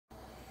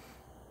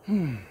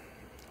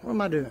What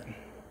am I doing?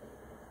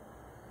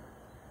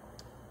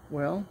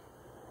 Well,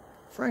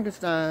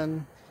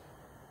 Frankenstein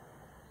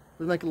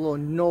was making a little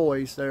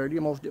noise there. He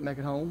almost didn't make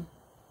it home,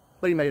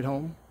 but he made it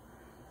home.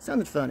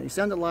 Sounded funny.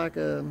 Sounded like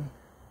a...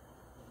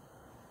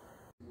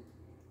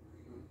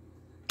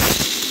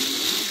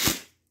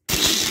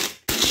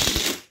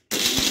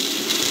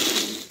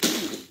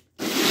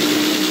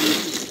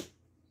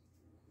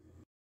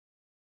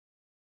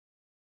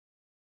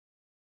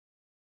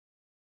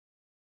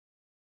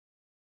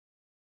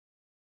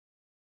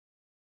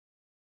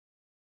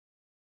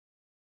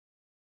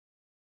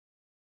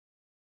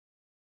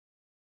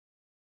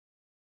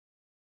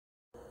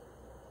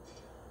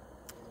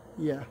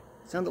 Yeah,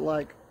 sounded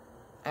like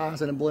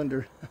ice in a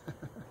blender.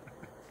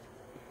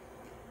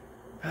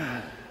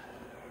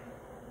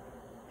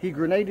 He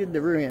grenaded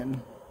the rear end,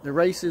 the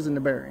races and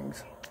the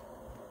bearings.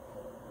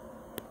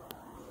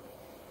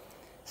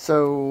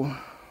 So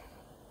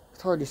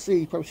it's hard to see.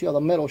 You probably see all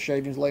the metal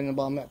shavings laying on the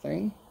bottom of that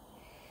thing.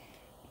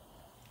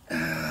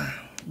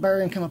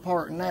 Bearing come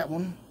apart in that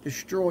one,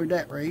 destroyed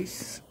that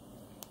race.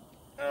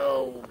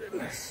 Oh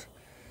goodness.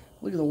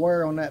 Look at the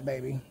wear on that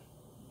baby.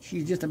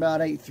 She's just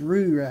about ate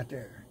through right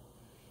there.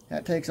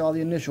 That takes all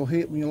the initial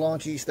hit when you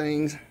launch these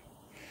things.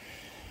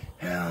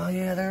 Oh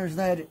yeah, there's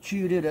that. It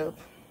chewed it up.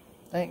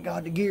 Thank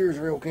God the gears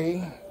are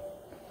okay.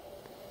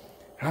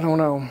 I don't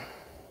know.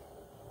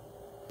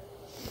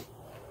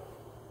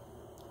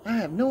 I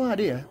have no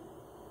idea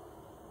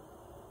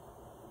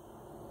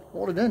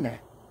what would have done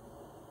that.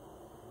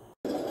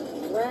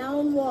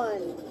 Round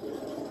one.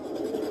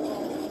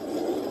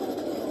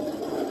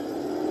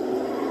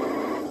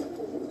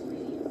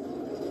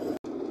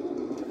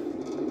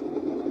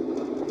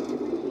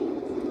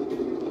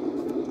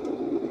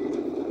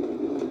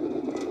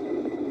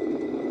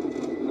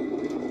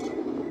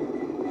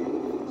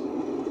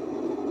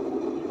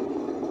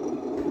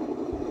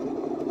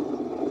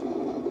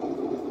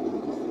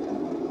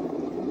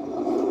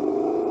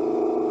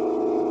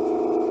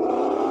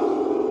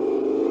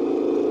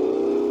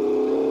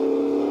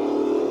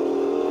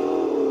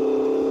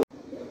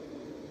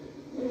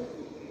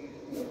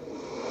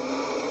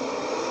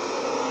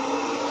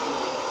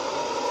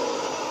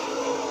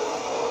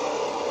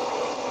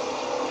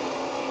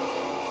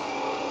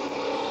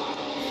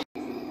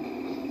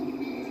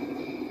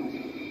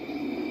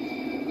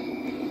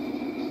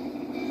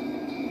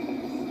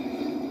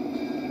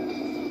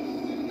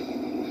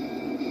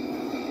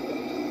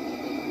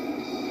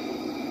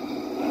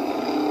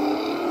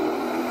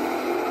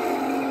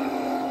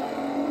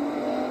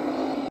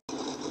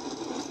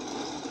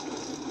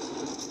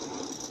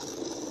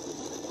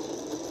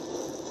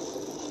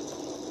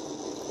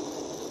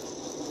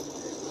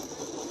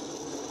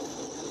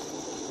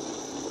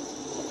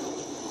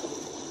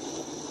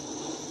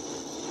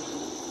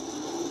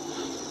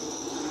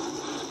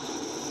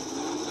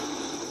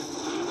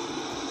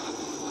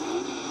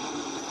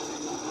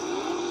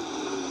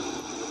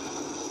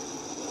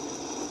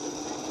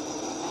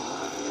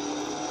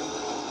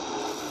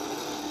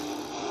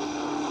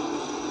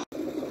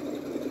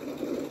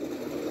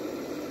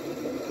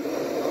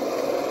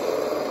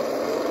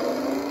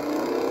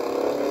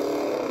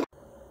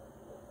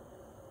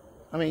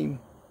 I mean,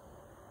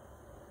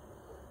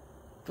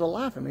 for the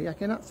life of me, I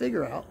cannot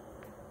figure out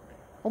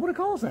what would have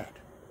caused that.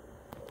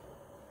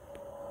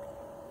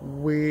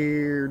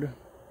 Weird.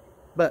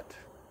 But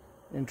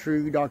in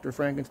true Dr.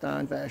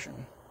 Frankenstein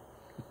fashion,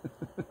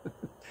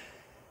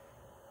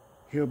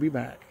 he'll be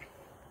back.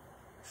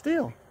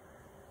 Still,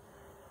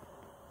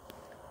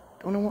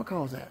 don't know what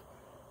caused that.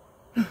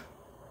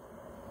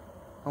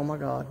 Oh my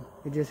God,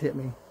 it just hit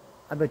me.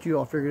 I bet you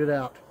all figured it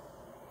out.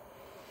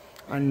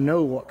 I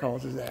know what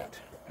causes that.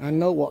 I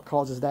know what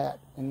causes that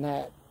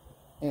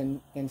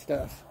and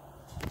stuff.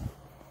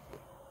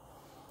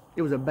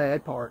 It was a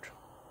bad part.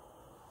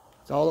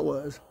 That's all it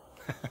was.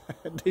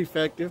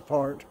 Defective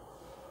part.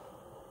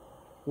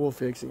 We'll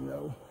fix him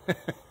though.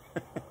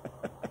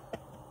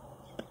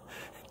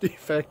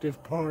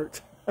 Defective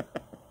part.